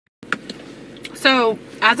So,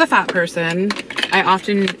 as a fat person, I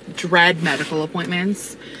often dread medical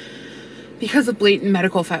appointments because of blatant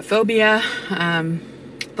medical fat phobia.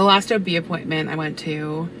 The last OB appointment I went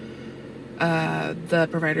to, the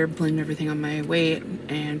provider blamed everything on my weight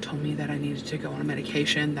and told me that I needed to go on a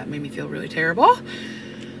medication that made me feel really terrible.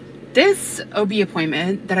 This OB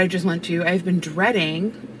appointment that I just went to, I've been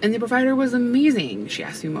dreading, and the provider was amazing. She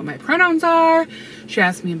asked me what my pronouns are. She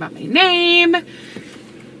asked me about my name.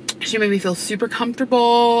 She made me feel super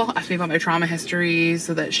comfortable, asked me about my trauma history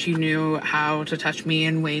so that she knew how to touch me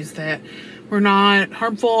in ways that were not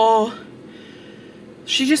harmful.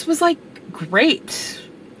 She just was like great.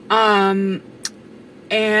 And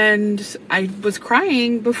I was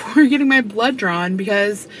crying before getting my blood drawn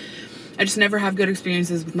because I just never have good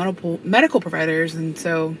experiences with medical providers. And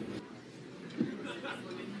so...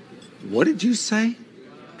 What did you say?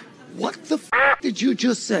 What the f*** did you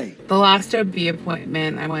just say? The last OB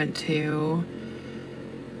appointment I went to,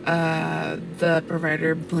 the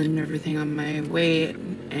provider blamed everything on my weight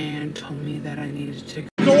and told me that I needed to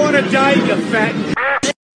go on a diet, you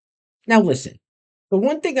fat. Now listen, the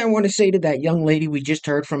one thing I want to say to that young lady we just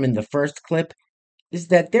heard from in the first clip is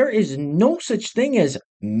that there is no such thing as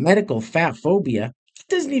medical fat phobia. It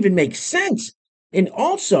doesn't even make sense. And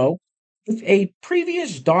also, if a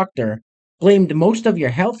previous doctor blamed most of your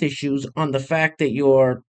health issues on the fact that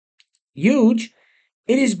you're huge,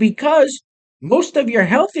 it is because most of your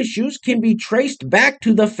health issues can be traced back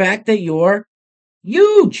to the fact that you're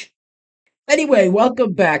huge. Anyway,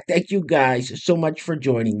 welcome back. Thank you guys so much for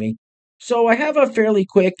joining me. So I have a fairly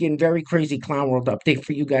quick and very crazy Clown World update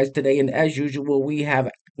for you guys today. And as usual, we have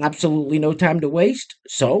absolutely no time to waste.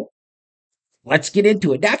 So let's get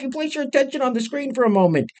into it. Now, if you place your attention on the screen for a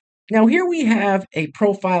moment. Now, here we have a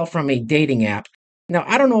profile from a dating app. Now,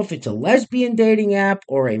 I don't know if it's a lesbian dating app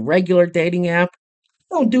or a regular dating app.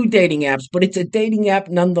 I don't do dating apps, but it's a dating app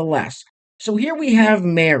nonetheless. So here we have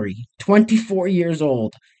Mary, 24 years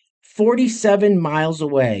old, 47 miles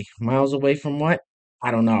away. Miles away from what?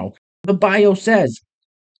 I don't know. The bio says,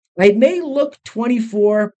 I may look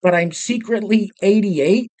 24, but I'm secretly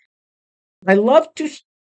 88. I love to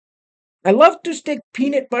stick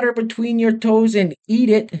peanut butter between your toes and eat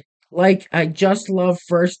it like I just love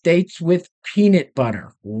first dates with peanut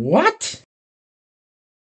butter. What?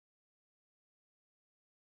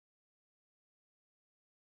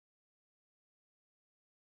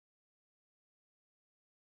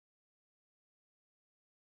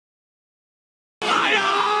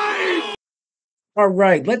 All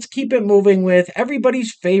right, let's keep it moving with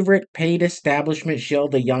everybody's favorite paid establishment show,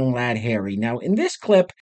 The Young Lad Harry. Now, in this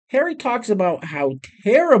clip, Harry talks about how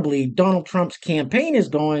terribly Donald Trump's campaign is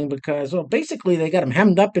going because, well, basically they got him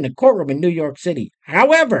hemmed up in a courtroom in New York City.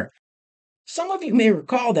 However, some of you may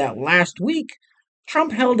recall that last week,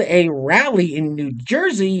 Trump held a rally in New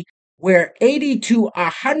Jersey where 80 to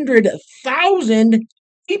 100,000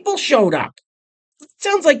 people showed up.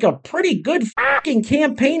 Sounds like a pretty good fucking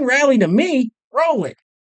campaign rally to me. Roll it.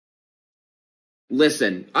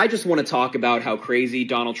 Listen, I just want to talk about how crazy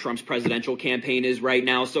Donald Trump's presidential campaign is right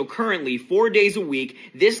now. So currently, 4 days a week,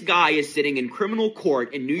 this guy is sitting in criminal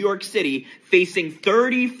court in New York City facing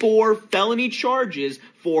 34 felony charges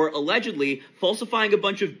for allegedly falsifying a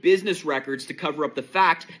bunch of business records to cover up the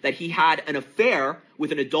fact that he had an affair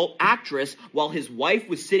with an adult actress while his wife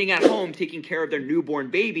was sitting at home taking care of their newborn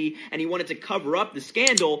baby, and he wanted to cover up the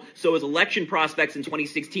scandal so his election prospects in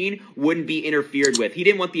 2016 wouldn't be interfered with. He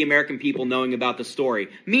didn't want the American people knowing about the story.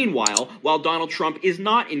 Meanwhile, while Donald Trump is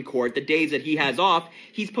not in court the days that he has off,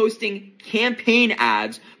 he's posting campaign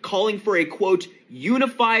ads calling for a, quote,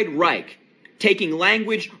 unified Reich, taking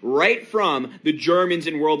language right from the Germans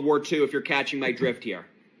in World War II, if you're catching my drift here.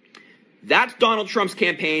 That's Donald Trump's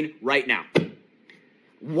campaign right now.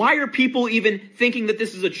 Why are people even thinking that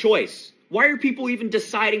this is a choice? Why are people even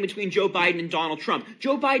deciding between Joe Biden and Donald Trump?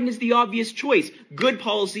 Joe Biden is the obvious choice. Good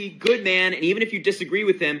policy, good man, and even if you disagree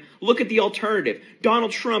with him, look at the alternative.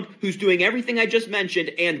 Donald Trump, who's doing everything I just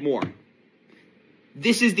mentioned and more.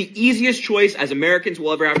 This is the easiest choice as Americans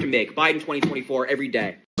will ever have to make. Biden 2024 every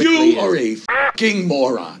day. You are a fucking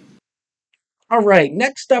moron. All right,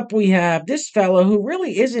 next up we have this fellow who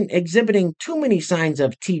really isn't exhibiting too many signs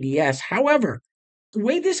of TDS. However, the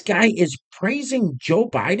way this guy is praising Joe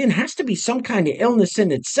Biden has to be some kind of illness in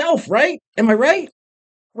itself, right? Am I right?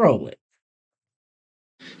 Roll it.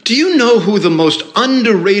 Do you know who the most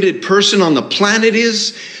underrated person on the planet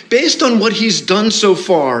is? Based on what he's done so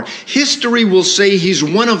far, history will say he's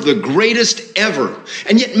one of the greatest ever.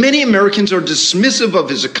 And yet many Americans are dismissive of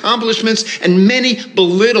his accomplishments and many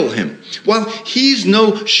belittle him. While he's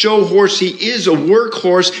no show horse, he is a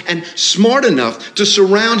workhorse and smart enough to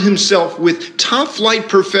surround himself with top-flight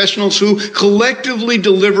professionals who collectively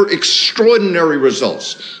deliver extraordinary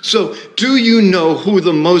results. So, do you know who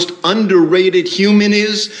the most underrated human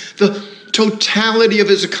is? The totality of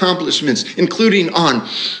his accomplishments, including on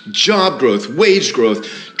job growth, wage growth,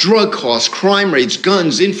 drug costs, crime rates,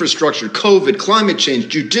 guns, infrastructure, COVID, climate change,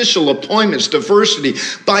 judicial appointments, diversity,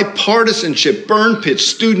 bipartisanship, burn pits,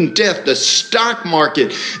 student death, the stock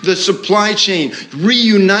market, the supply chain,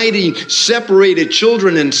 reuniting separated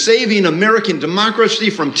children and saving American democracy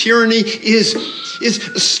from tyranny is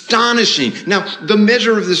astonishing. Now, the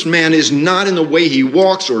measure of this man is not in the way he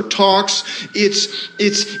walks or talks. It's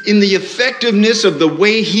in the effectiveness of the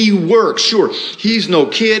way he works. Sure, he's no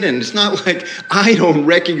kid, and it's not like I don't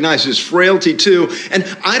recognize his frailty too, and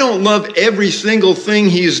I don't love every single thing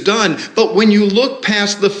he's done, but when you look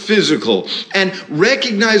past the physical and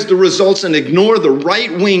recognize the results and ignore the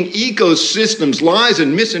right-wing ecosystem's lies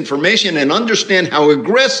and misinformation and understand how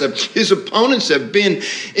aggressive his opponents have been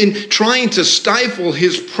in trying to stifle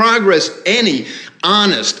his progress, any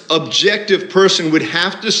honest, objective person would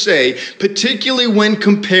have to say, particularly when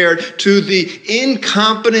compared to the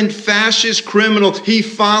incompetent fascist criminal he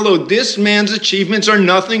followed, this man's achievements are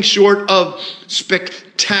nothing short of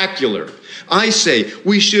spectacular. I say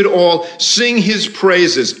we should all sing his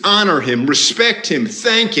praises, honor him, respect him,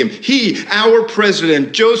 thank him. He, our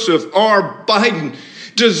president, Joseph R. Biden,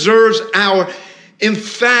 deserves our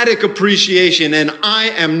emphatic appreciation, and I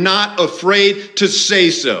am not afraid to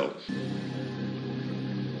say so.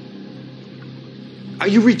 Are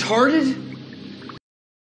you retarded?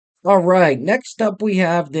 All right, next up we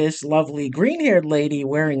have this lovely green-haired lady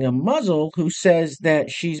wearing a muzzle who says that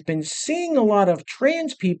she's been seeing a lot of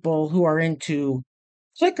trans people who are into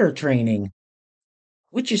clicker training,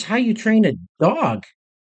 which is how you train a dog.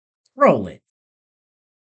 Roll it.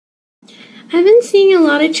 I've been seeing a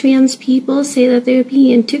lot of trans people say that they would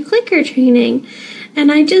be into clicker training,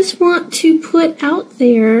 and I just want to put out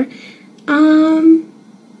there,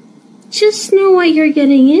 just know what you're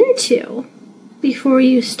getting into before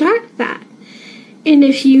you start that. And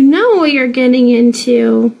if you know what you're getting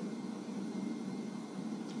into,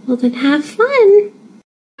 well then have fun.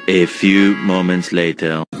 A few moments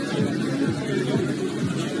later.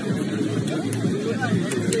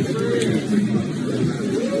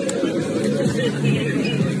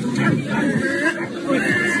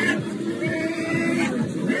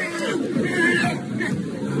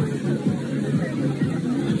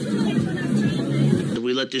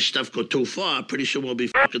 Let this stuff go too far, pretty soon we'll be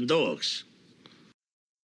fucking dogs.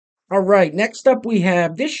 All right, next up we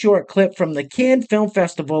have this short clip from the Cannes Film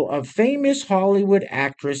Festival of famous Hollywood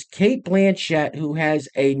actress Cate Blanchett, who has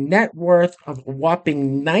a net worth of a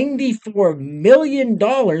whopping $94 million,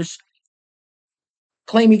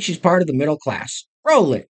 claiming she's part of the middle class.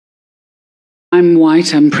 Roll it. I'm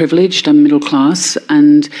white, I'm privileged, I'm middle class,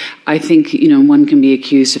 and I think, one can be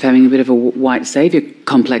accused of having a bit of a white saviour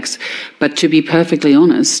complex. But to be perfectly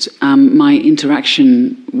honest, my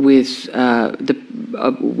interaction with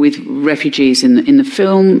with refugees in the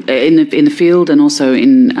field, and also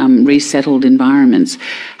in resettled environments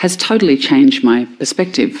has totally changed my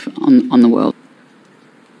perspective on the world.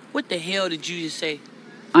 What the hell did you just say?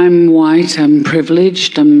 I'm white, I'm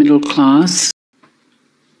privileged, I'm middle class.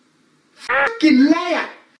 Liar.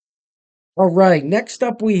 All right, next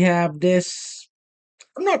up we have this.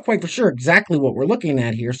 I'm not quite for sure exactly what we're looking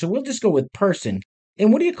at here, so we'll just go with person.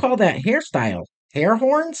 And what do you call that hairstyle? Hair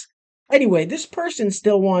horns? Anyway, this person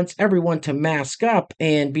still wants everyone to mask up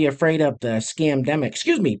and be afraid of the scamdemic.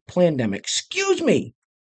 Excuse me, plandemic. Excuse me,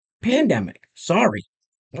 pandemic. Sorry.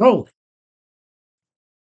 Roll it.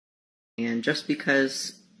 And just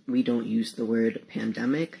because we don't use the word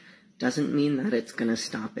pandemic doesn't mean that it's going to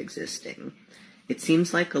stop existing. It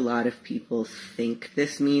seems like a lot of people think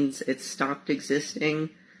this means it's stopped existing,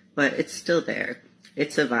 but it's still there.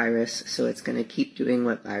 It's a virus, so it's going to keep doing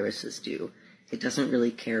what viruses do. It doesn't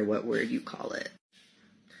really care what word you call it.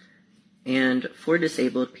 And for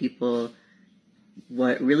disabled people,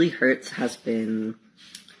 what really hurts has been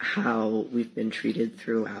how we've been treated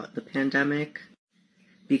throughout the pandemic.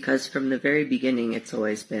 Because from the very beginning, it's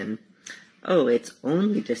always been, oh, it's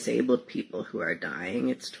only disabled people who are dying.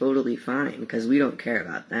 It's totally fine because we don't care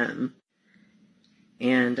about them.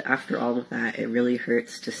 And after all of that, it really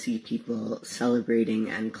hurts to see people celebrating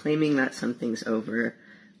and claiming that something's over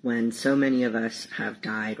when so many of us have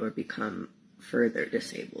died or become further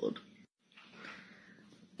disabled.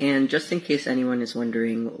 And just in case anyone is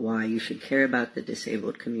wondering why you should care about the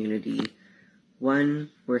disabled community, 1,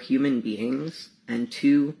 we're human beings, and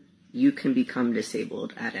 2, you can become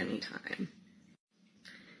disabled at any time.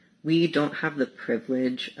 We don't have the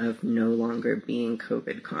privilege of no longer being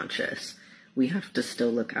COVID conscious. We have to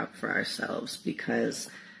still look out for ourselves because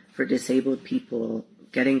for disabled people,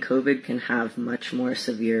 getting COVID can have much more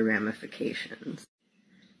severe ramifications.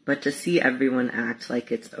 But to see everyone act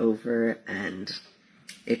like it's over and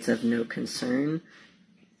it's of no concern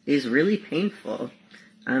is really painful.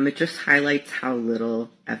 It just highlights how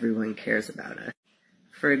little everyone cares about us.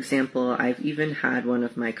 For example, I've even had one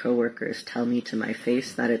of my coworkers tell me to my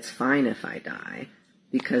face that it's fine if I die,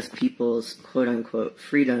 because people's quote-unquote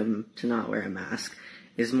freedom to not wear a mask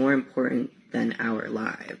is more important than our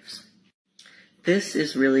lives. This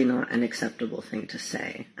is really not an acceptable thing to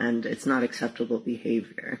say, and it's not acceptable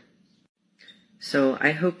behavior. So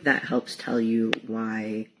I hope that helps tell you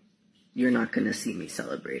why you're not going to see me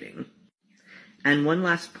celebrating. And one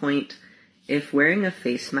last point, if wearing a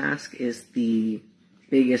face mask is the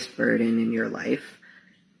biggest burden in your life,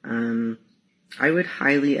 I would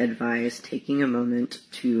highly advise taking a moment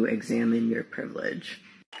to examine your privilege.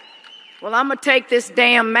 Well, I'm gonna take this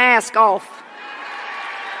damn mask off.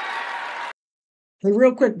 Hey,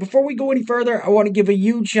 real quick, before we go any further, I want to give a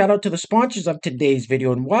huge shout out to the sponsors of today's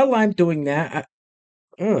video. And while I'm doing that,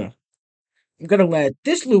 I'm gonna let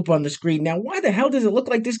this loop on the screen. Now, why the hell does it look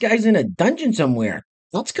like this guy's in a dungeon somewhere?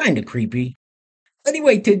 That's kind of creepy.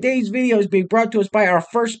 Anyway, today's video is being brought to us by our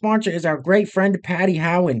first sponsor, is our great friend, Patty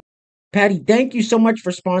Howen. Patty, thank you so much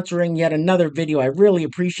for sponsoring yet another video. I really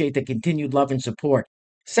appreciate the continued love and support.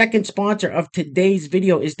 Second sponsor of today's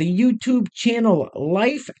video is the YouTube channel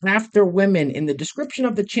Life After Women. In the description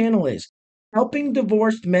of the channel is helping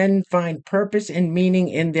divorced men find purpose and meaning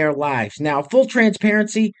in their lives. Now, full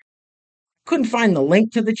transparency, couldn't find the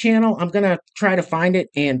link to the channel. I'm going to try to find it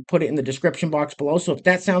and put it in the description box below. So if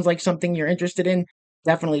that sounds like something you're interested in,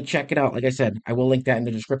 definitely check it out. Like I said, I will link that in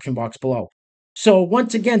the description box below. So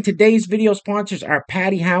once again, today's video sponsors are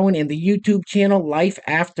Patty Howen and the YouTube channel Life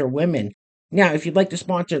After Women. Now, if you'd like to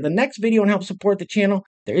sponsor the next video and help support the channel,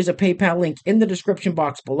 there is a PayPal link in the description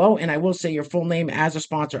box below, and I will say your full name as a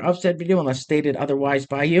sponsor of said video unless stated otherwise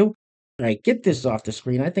by you. All right, get this off the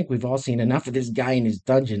screen. I think we've all seen enough of this guy in his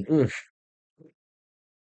dungeon. Ugh.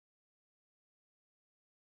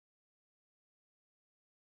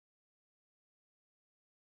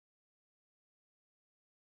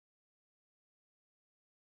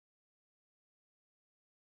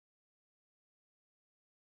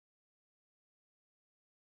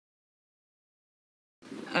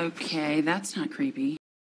 Okay, that's not creepy.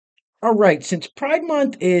 All right, since Pride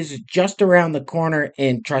Month is just around the corner,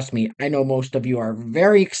 and trust me, I know most of you are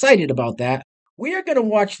very excited about that, we are going to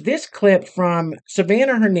watch this clip from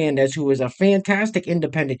Savannah Hernandez, who is a fantastic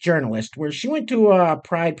independent journalist, where she went to a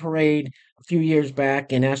Pride parade a few years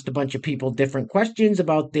back and asked a bunch of people different questions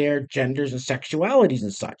about their genders and sexualities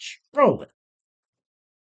and such. Roll it.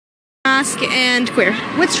 Mask and queer.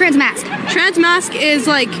 What's trans mask? Trans mask is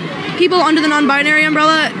like people under the non-binary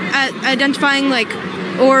umbrella identifying like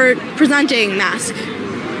or presenting mask.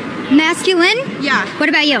 Masculine? Yeah. What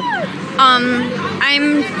about you?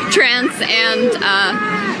 I'm trans and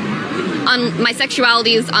my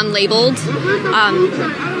sexuality is unlabeled.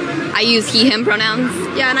 I use he, him pronouns.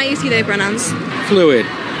 Yeah, and I use he, they pronouns. Fluid.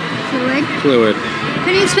 Fluid? Fluid.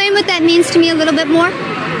 Can you explain what that means to me a little bit more?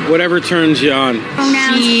 Whatever turns you on.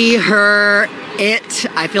 Pronouns. She, her, it.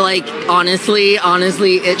 I feel like, honestly,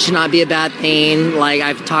 it should not be a bad thing. Like,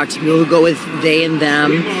 I've talked to people who go with they and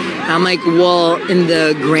them. And I'm like, well, in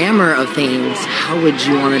the grammar of things, how would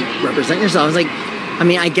you want to represent yourself? I was like, I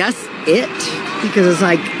mean, I guess it. Because it's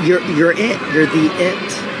like, you're it. You're the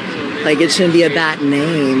it. Like, it shouldn't be a bad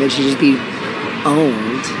name. It should just be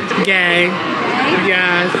owned. Gay.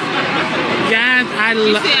 Yes. Yes, I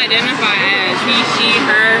love. You identify as he, she,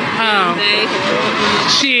 her, they.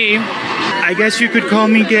 She. I guess you could call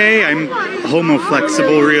me gay. I'm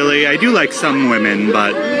homo-flexible, really. I do like some women,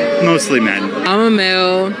 but mostly men. I'm a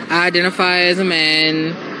male. I identify as a man.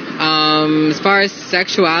 As far as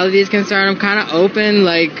sexuality is concerned, I'm kind of open.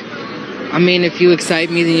 Like, I mean, if you excite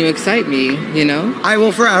me, then you excite me, you know? I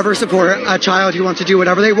will forever support a child who wants to do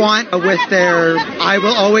whatever they want with their... I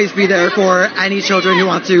will always be there for any children who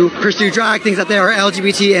want to pursue drag, things that they are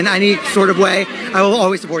LGBT in any sort of way. I will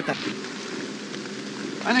always support them.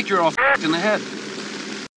 I think you're all in the head.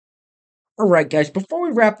 Alright guys, before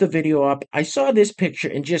we wrap the video up, I saw this picture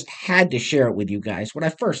and just had to share it with you guys. When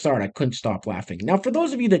I first saw it, I couldn't stop laughing. Now, for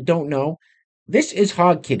those of you that don't know, this is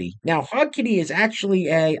Hog Kitty. Now, Hog Kitty is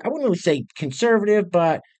actually I wouldn't really say conservative,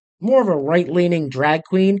 but more of a right-leaning drag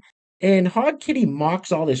queen. And Hog Kitty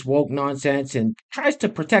mocks all this woke nonsense and tries to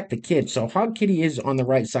protect the kids. So Hog Kitty is on the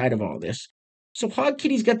right side of all this. So Hog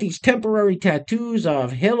Kitty's got these temporary tattoos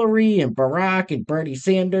of Hillary and Barack and Bernie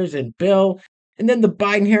Sanders and Bill, and then the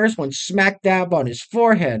Biden-Harris one smack dab on his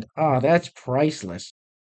forehead. Oh, that's priceless.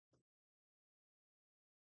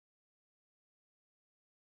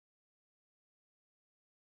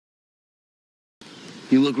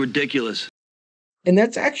 You look ridiculous. And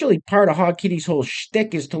that's actually part of Hog Kitty's whole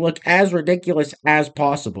shtick, is to look as ridiculous as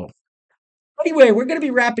possible. Anyway, we're going to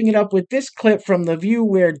be wrapping it up with this clip from The View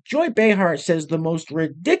where Joy Behar says the most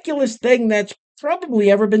ridiculous thing that's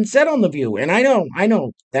probably ever been said on The View. And I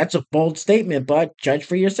know, that's a bold statement, but judge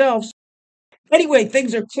for yourselves. Anyway,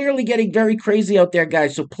 things are clearly getting very crazy out there,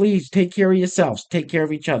 guys, so please take care of yourselves. Take care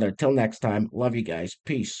of each other. Till next time, love you guys.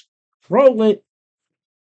 Peace. Roll it.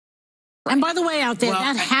 And by the way, out there,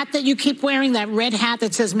 that hat that you keep wearing, that red hat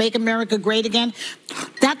that says "Make America Great Again,"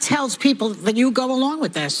 that tells people that you go along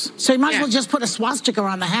with this. So you might as well just put a swastika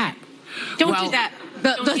on the hat. Don't do that.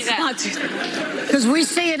 Don't do that. Because we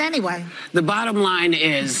see it anyway. The bottom line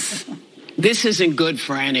is, this isn't good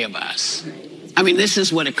for any of us. I mean, this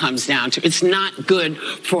is what it comes down to. It's not good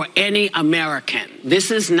for any American.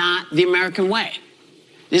 This is not the American way.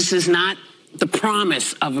 This is not the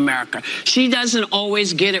promise of America. She doesn't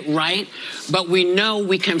always get it right, but we know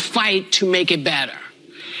we can fight to make it better.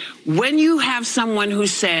 When you have someone who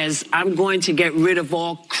says, I'm going to get rid of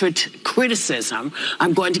all criticism,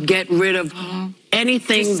 I'm going to get rid of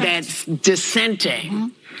anything that's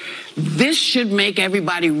dissenting, this should make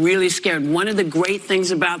everybody really scared. One of the great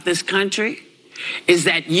things about this country is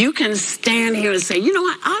that you can stand here and say, you know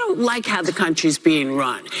what, I don't like how the country's being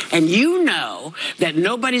run. And you know that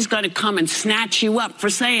nobody's going to come and snatch you up for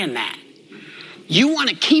saying that. You want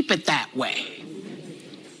to keep it that way.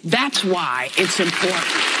 That's why it's important.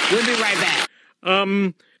 We'll be right back.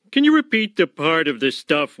 Can you repeat the part of the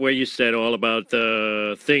stuff where you said all about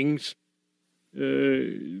the things?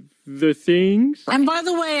 The things? And by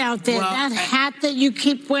the way, out there, that hat that you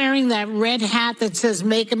keep wearing, that red hat that says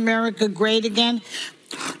 "Make America Great Again,"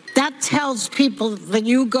 that tells people that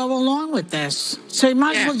you go along with this. So you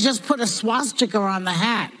might as well just put a swastika on the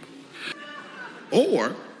hat.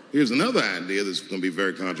 Or, here's another idea that's going to be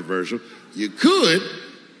very controversial. You could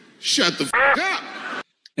shut the f*** up.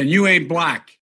 And you ain't black.